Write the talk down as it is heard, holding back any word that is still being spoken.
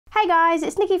Hey guys,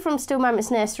 it's Nikki from Still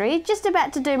Moments Nursery, just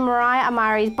about to do Mariah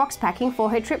Amari's box packing for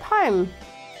her trip home.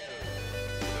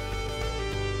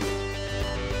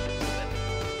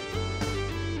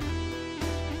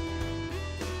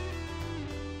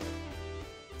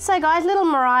 So guys, little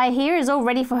Mariah here is all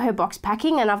ready for her box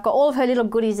packing, and I've got all of her little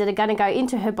goodies that are going to go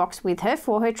into her box with her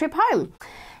for her trip home.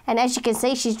 And as you can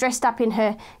see, she's dressed up in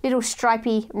her little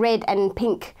stripy red and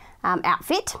pink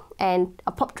outfit, and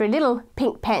I popped her little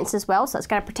pink pants as well, so it's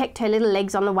going to protect her little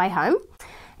legs on the way home.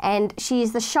 And she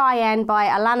is the Cheyenne by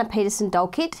Alana Peterson doll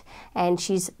kit, and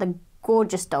she's the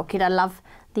gorgeous doll kit. I love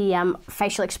the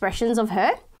facial expressions of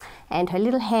her, and her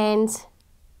little hands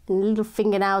and little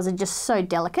fingernails are just so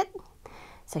delicate.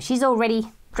 So she's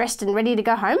already dressed and ready to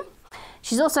go home.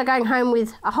 She's also going home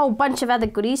with a whole bunch of other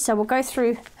goodies, so we'll go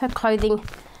through her clothing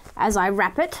as I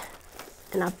wrap it.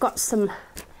 And I've got some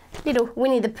little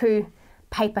Winnie the Pooh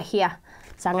paper here,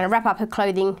 so I'm going to wrap up her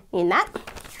clothing in that.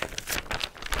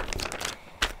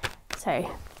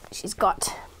 So she's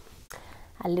got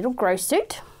a little grow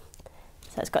suit,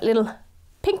 so it's got little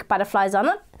pink butterflies on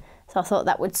it, so I thought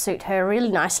that would suit her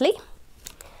really nicely.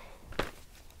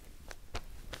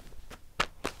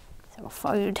 So we'll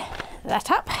fold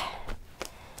that up,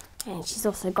 and she's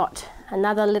also got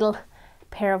another little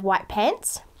pair of white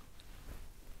pants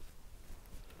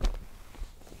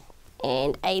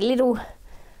and a little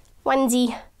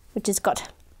onesie which has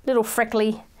got little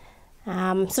freckly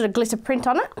sort of glitter print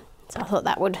on it, so I thought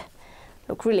that would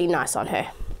look really nice on her.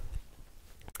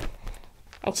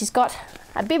 And she's got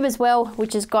a bib as well,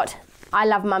 which has got I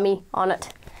love mummy on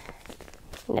it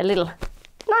in a little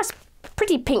nice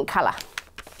pretty pink colour.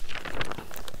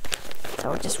 So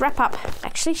I'll just wrap up.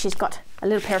 Actually, she's got a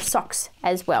little pair of socks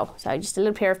as well, so just a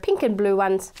little pair of pink and blue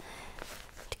ones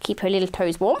to keep her little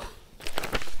toes warm.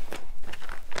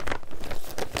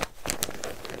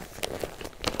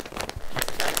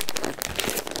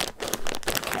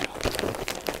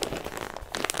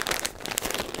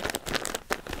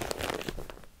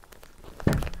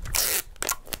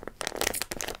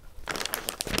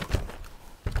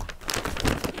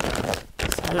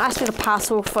 A nice little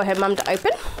parcel for her mum to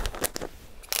open.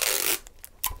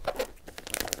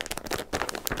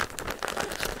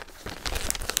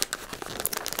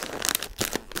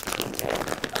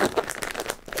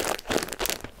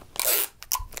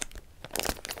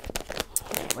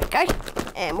 There we go.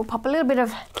 And we'll pop a little bit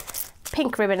of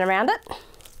pink ribbon around it.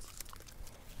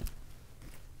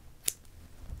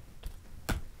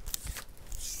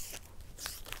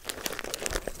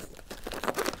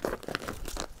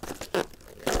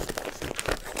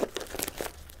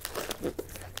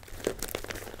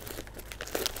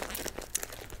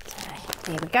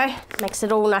 There we go, makes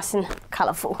it all nice and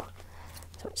colourful.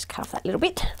 So I'll just cut off that little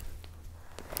bit.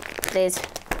 There's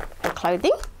her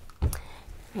clothing,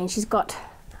 and she's got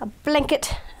a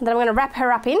blanket that I'm going to wrap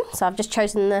her up in, so I've just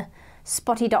chosen the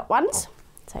spotty dot ones,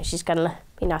 so she's going to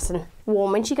be nice and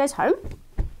warm when she goes home.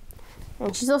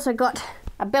 And she's also got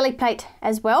a belly plate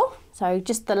as well, so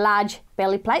just the large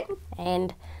belly plate,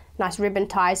 and nice ribbon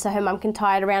ties so her mum can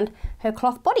tie it around her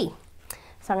cloth body.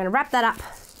 So I'm going to wrap that up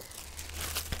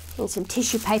in some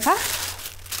tissue paper.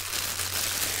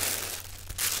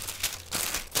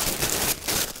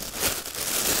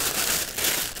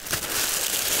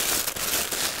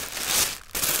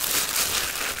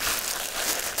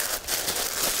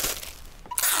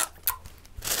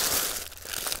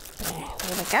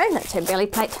 There we go, that's her belly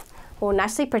plate all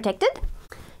nicely protected.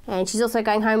 And she's also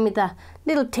going home with a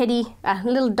little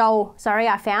little doll,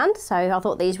 I found. So I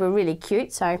thought these were really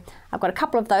cute, so I've got a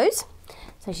couple of those.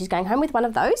 So she's going home with one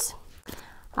of those.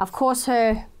 Of course,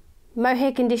 her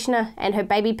mohair conditioner and her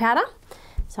baby powder.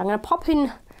 So I'm going to pop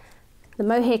in the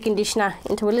mohair conditioner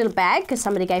into a little bag because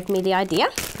somebody gave me the idea.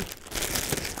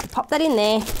 I'll pop that in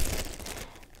there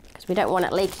because we don't want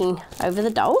it leaking over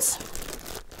the dolls.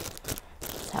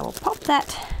 So we'll pop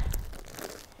that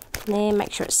in there,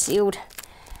 make sure it's sealed.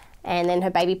 And then her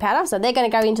baby powder. So they're going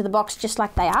to go into the box just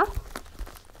like they are.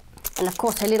 And of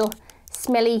course her little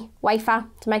smelly wafer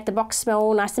to make the box smell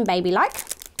all nice and baby-like.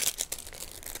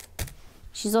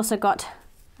 She's also got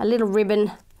a little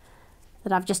ribbon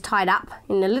that I've just tied up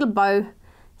in a little bow,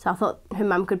 so I thought her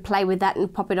mum could play with that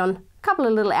and pop it on a couple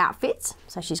of little outfits,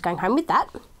 so she's going home with that.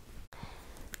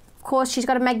 Of course, she's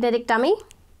got a magnetic dummy,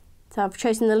 so I've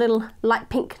chosen the little light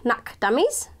pink Nuck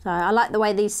dummies. So I like the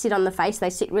way these sit on the face,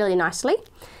 they sit really nicely.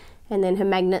 And then her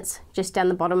magnets just down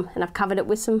the bottom, and I've covered it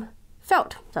with some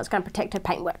felt, so it's going to protect her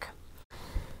paintwork.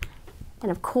 And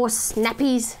of course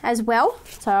nappies as well,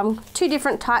 so two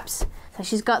different types. So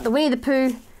she's got the Winnie the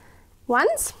Pooh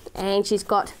ones, and she's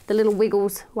got the little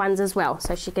Wiggles ones as well,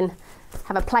 so she can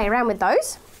have a play around with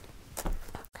those.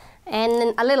 And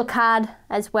then a little card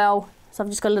as well. So I've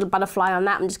just got a little butterfly on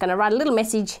that. I'm just going to write a little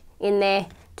message in there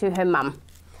to her mum.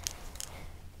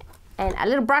 And a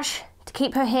little brush to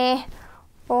keep her hair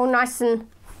all nice and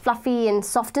fluffy and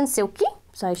soft and silky.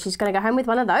 So she's going to go home with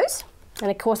one of those. And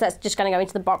of course that's just going to go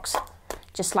into the box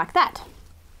just like that.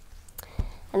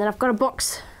 And then I've got a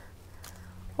box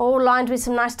all lined with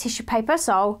some nice tissue paper,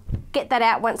 so I'll get that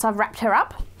out once I've wrapped her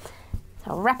up.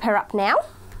 So I'll wrap her up now.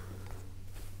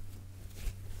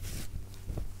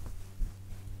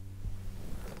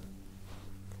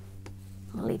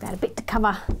 I'll leave out a bit to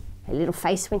cover her little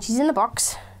face when she's in the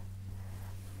box.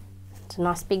 It's a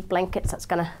nice big blanket, so it's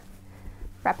going to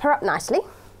wrap her up nicely.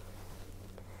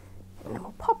 And then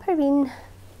we'll pop her in.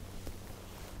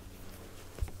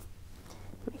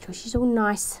 Make sure she's all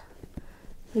nicely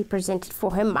presented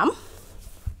for her mum.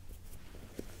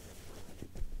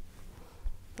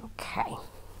 Okay.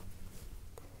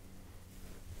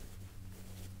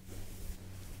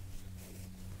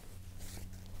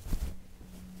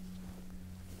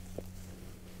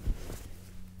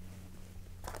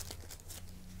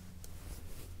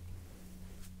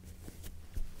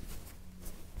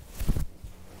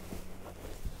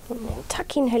 And then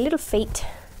tuck in her little feet,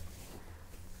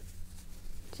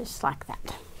 just like that.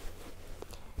 And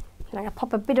I'm going to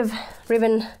pop a bit of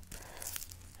ribbon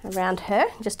around her,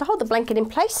 just to hold the blanket in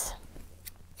place.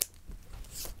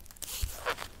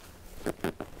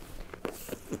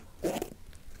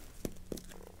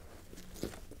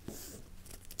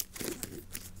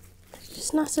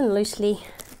 Just nice and loosely,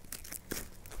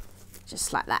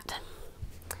 just like that.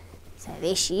 So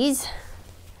there she is.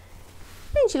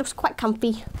 And she looks quite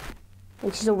comfy,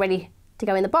 and she's all ready to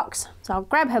go in the box. So I'll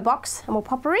grab her box and we'll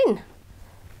pop her in.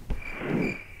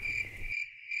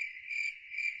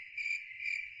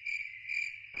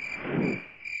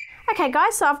 Okay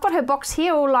guys, so I've got her box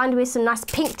here all lined with some nice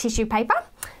pink tissue paper,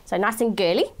 so nice and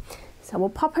girly. So we'll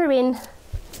pop her in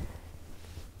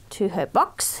to her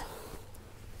box.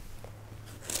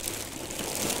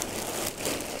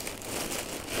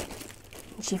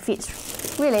 She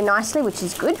fits really nicely, which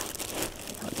is good.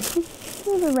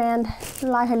 Move around,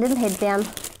 lie her little head down,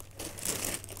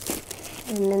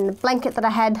 and then the blanket that I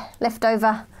had left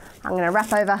over, I'm going to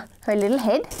wrap over her little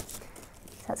head,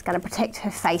 so it's going to protect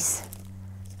her face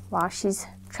while she's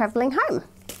travelling home.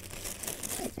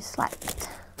 So just like that,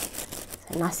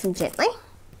 so nice and gently.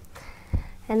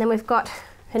 And then we've got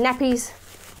her nappies,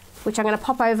 which I'm going to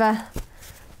pop over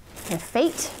her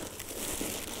feet,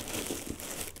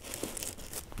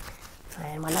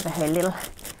 and one over her little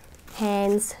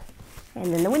hands. And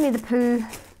then the Winnie the Pooh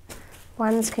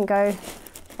ones can go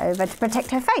over to protect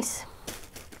her face.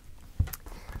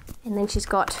 And then she's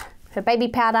got her baby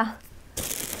powder.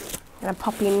 I'm going to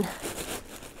pop in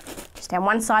just down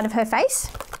one side of her face.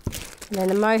 And then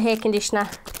the mohair conditioner,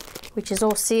 which is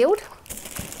all sealed,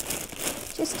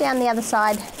 just down the other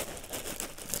side,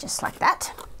 just like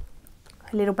that.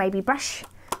 Her little baby brush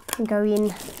can go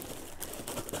in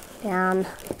down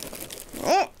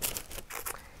there.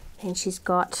 And she's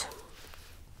got,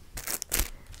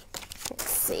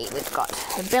 we've got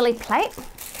her belly plate.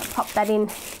 I'll pop that in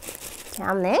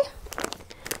down there.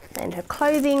 And her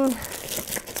clothing will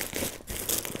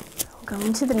go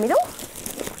into the middle,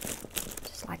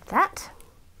 just like that.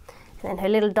 And then her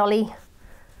little dolly,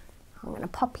 I'm going to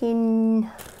pop in, I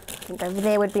think over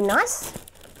there would be nice,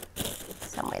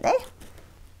 somewhere there.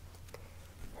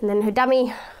 And then her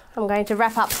dummy, I'm going to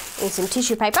wrap up in some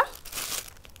tissue paper.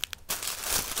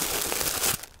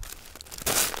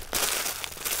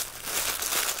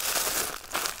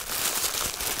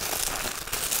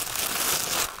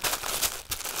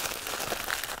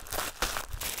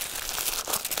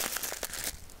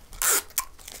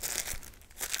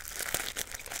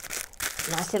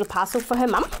 Nice little parcel for her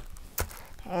mum,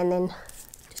 and then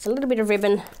just a little bit of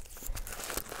ribbon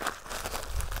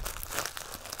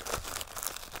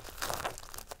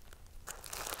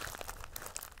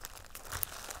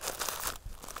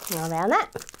around that,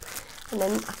 and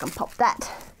then I can pop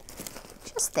that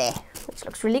just there, which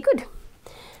looks really good.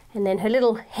 And then her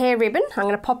little hair ribbon, I'm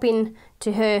going to pop in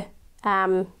to her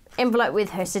envelope with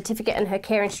her certificate and her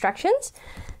care instructions.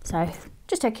 So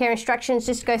just her care instructions,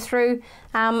 just go through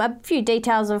a few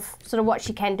details of sort of what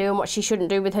she can do and what she shouldn't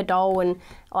do with her doll, and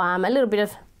a little bit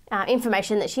of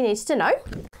information that she needs to know.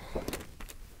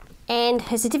 And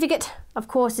her certificate, of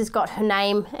course, has got her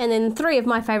name and then 3 of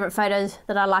my favourite photos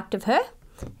that I liked of her,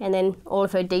 and then all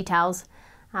of her details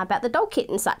about the doll kit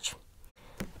and such.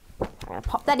 I'm going to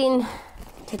pop that in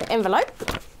to the envelope.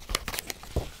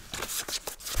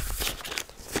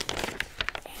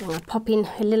 I'm going to pop in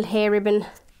her little hair ribbon,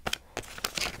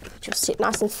 which will sit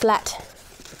nice and flat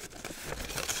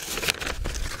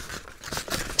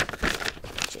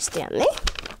down there.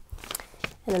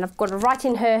 And then I've got to write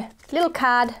in her little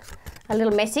card a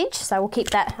little message, so we'll keep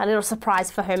that a little surprise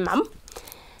for her mum.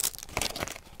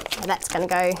 So that's going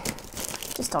to go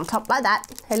just on top like that.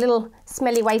 Her little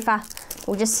smelly wafer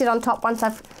will just sit on top once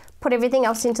I've put everything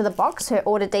else into the box, her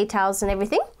order details and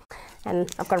everything.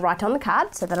 And I've got to write on the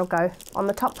card, so that'll go on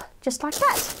the top just like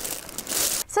that.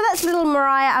 So that's little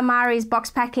Mariah Amari's box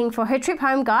packing for her trip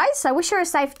home, guys. So wish her a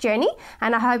safe journey,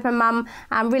 and I hope her mum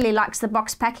really likes the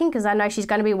box packing, because I know she's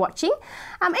going to be watching.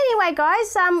 Anyway,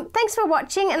 guys, thanks for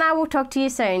watching, and I will talk to you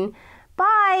soon.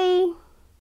 Bye.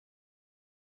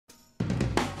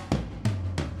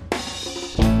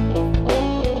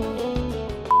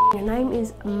 Your name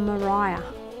is Mariah,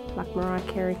 like Mariah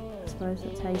Carey, I suppose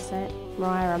that's how you say it.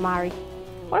 Mariah Amari.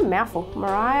 What a mouthful.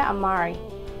 Mariah Amari.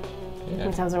 Yeah.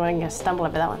 Sometimes I'm going to stumble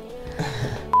over that one.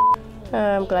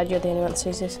 I'm glad you're the only one that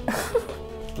sees this.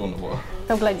 Doing what?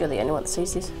 I'm glad you're the only one that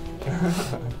sees this.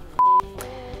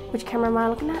 Which camera am I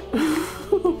looking at?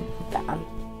 That one.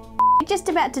 Just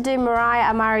about to do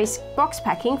Mariah Amari's box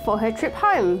packing for her trip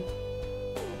home.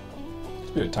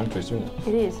 It's a bit of a tongue twister, isn't it?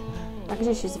 It is. I can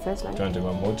just use the first name. Try and do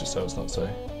one more just so it's not so...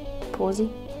 Pausey.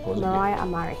 Mariah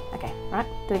Amari. Okay, right,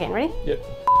 do it again. Ready? Yep.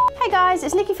 Hey guys,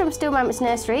 it's Nikki from Still Moments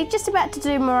Nursery, just about to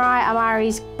do Mariah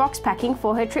Amari's box packing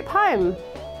for her trip home.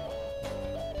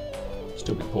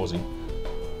 Still a bit pausing.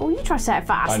 Oh, you try to say it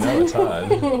fast. I know, it's hard.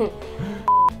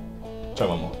 Try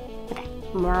one more. Okay,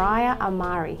 Mariah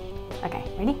Amari. Okay,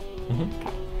 ready?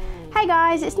 Okay. Hey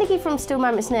guys, it's Nikki from Still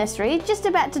Moments Nursery, just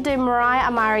about to do Mariah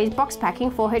Amari's box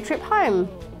packing for her trip home.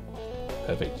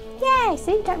 Perfect. Yay,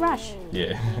 see, don't rush.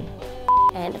 Yeah.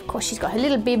 And of course she's got her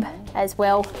little bib as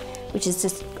well, which is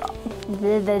just...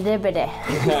 Okay,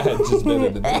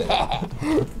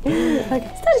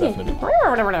 start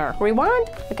again. Rewind.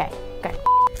 Okay, okay.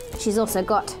 She's also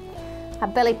got a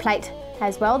belly plate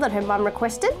as well that her mum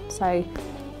requested. So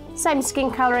same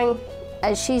skin colouring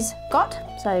as she's got.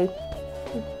 So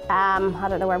I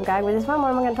don't know where I'm going with this one.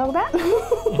 What am I going to talk about?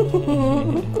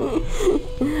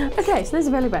 Okay, so there's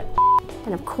a belly plate.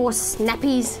 And of course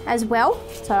nappies as well.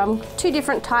 So two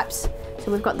different types.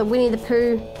 So we've got the Winnie the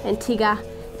Pooh and Tigger,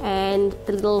 and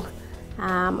the little,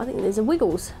 I think there's a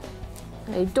Wiggles.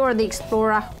 So Dora the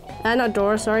Explorer. Not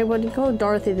Dora, sorry, what do you call it?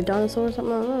 Dorothy the Dinosaur or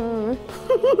something? I don't know.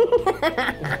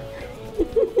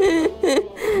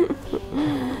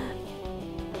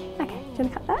 Okay, do you want to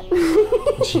cut that?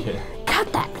 Yeah. Cut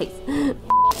that, please.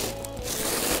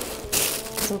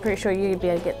 I'm pretty sure you'd be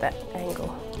able to get that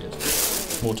angle.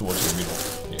 Yes. More towards the middle.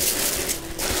 Yeah.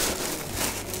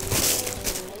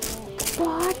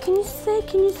 What? Can you see?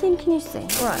 Can you see? Can you see?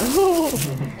 All right.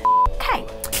 Okay.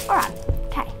 All right.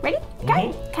 Okay. Ready? Go.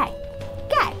 Okay.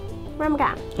 Go. Where am I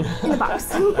going? In the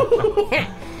box.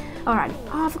 All right.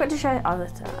 Oh, I forgot to show. Oh,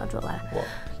 that's I'll do it later. What?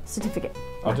 Certificate.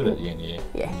 I'll do that at the end. Yeah.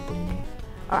 Yeah. You put them in.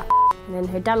 All right. And then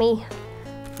her dummy.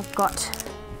 I've got.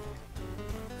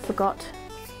 Forgot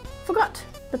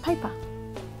the paper.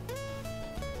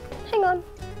 Hang on.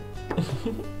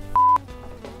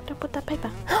 Don't put that paper.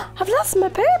 I've lost my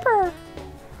paper.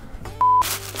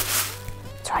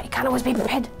 That's right, you can't always be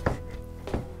prepared.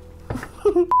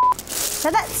 So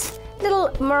that's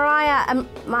little Mariah,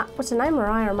 what's her name?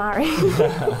 Mariah Amari.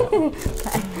 Okay.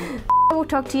 I will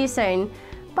talk to you soon.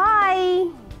 Bye.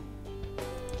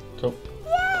 Cool.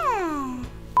 Yeah.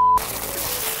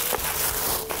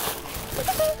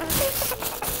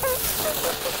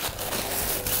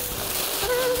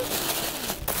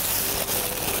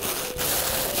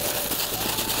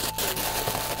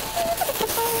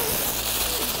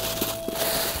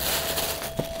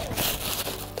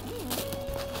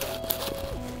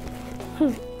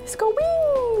 It's got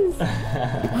wings!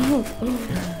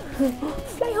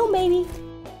 Fly home, baby!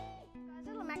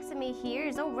 Little Maxime here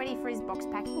is all ready for his box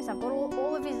packing, so I've got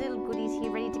all of his little goodies here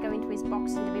ready to go into his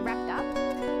box and to be wrapped up.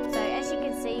 So as you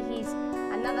can see, he's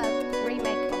another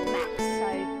remake of